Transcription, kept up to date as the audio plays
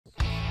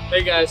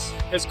Hey guys,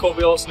 it's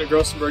Colby Olson at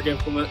Beresford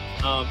Implement.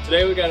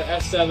 Today we got an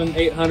S7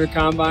 800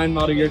 combine,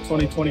 model year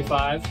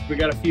 2025. We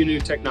got a few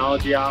new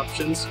technology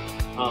options.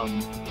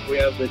 We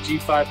have the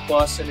G5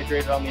 Plus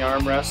integrated on the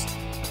armrest,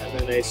 and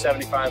then a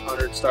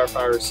 7500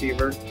 Starfire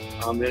receiver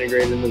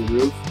integrated into the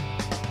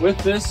roof. With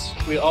this,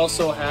 we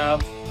also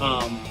have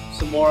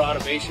some more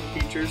automation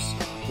features.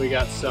 We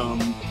got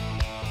some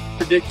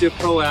predictive,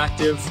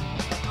 proactive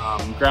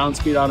ground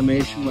speed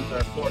automation with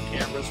our 4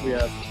 cameras. We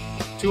have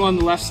 2 on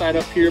the left side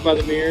up here by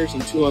the mirrors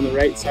and 2 on the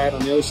right side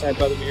on the other side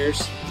by the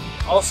mirrors.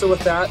 Also with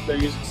that, they're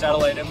using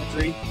satellite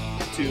imagery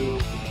to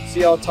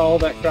see how tall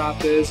that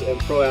crop is and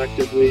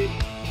proactively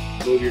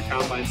move your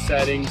combine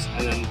settings,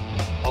 and then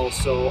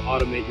also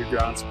automate your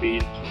ground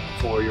speed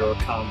for your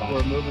combine.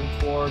 We're moving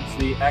towards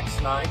the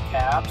X9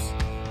 cabs.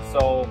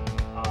 So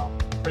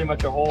pretty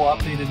much a whole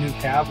updated new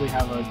cab. We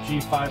have a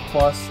G5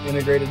 Plus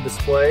integrated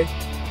display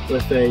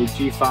with a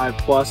G5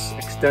 Plus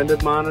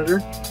extended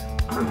monitor.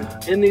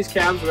 In these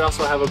cabs, we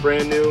also have a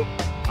brand new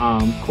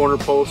corner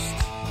post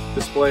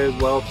display as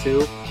well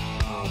too.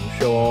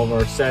 Show all of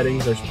our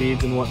settings, our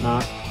speeds and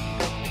whatnot.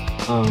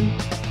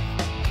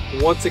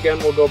 Once again,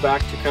 we'll go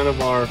back to kind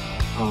of our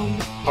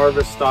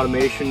harvest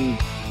automation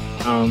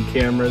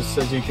cameras.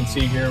 As you can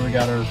see here, we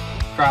got our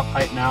crop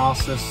height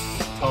analysis,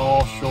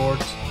 tall,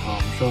 short,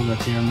 shows our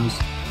cameras.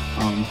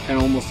 Kind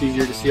of almost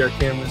easier to see our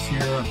cameras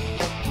here,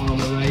 one on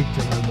the right,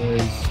 and then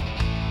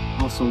there's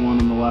also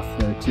one on the left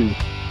there too.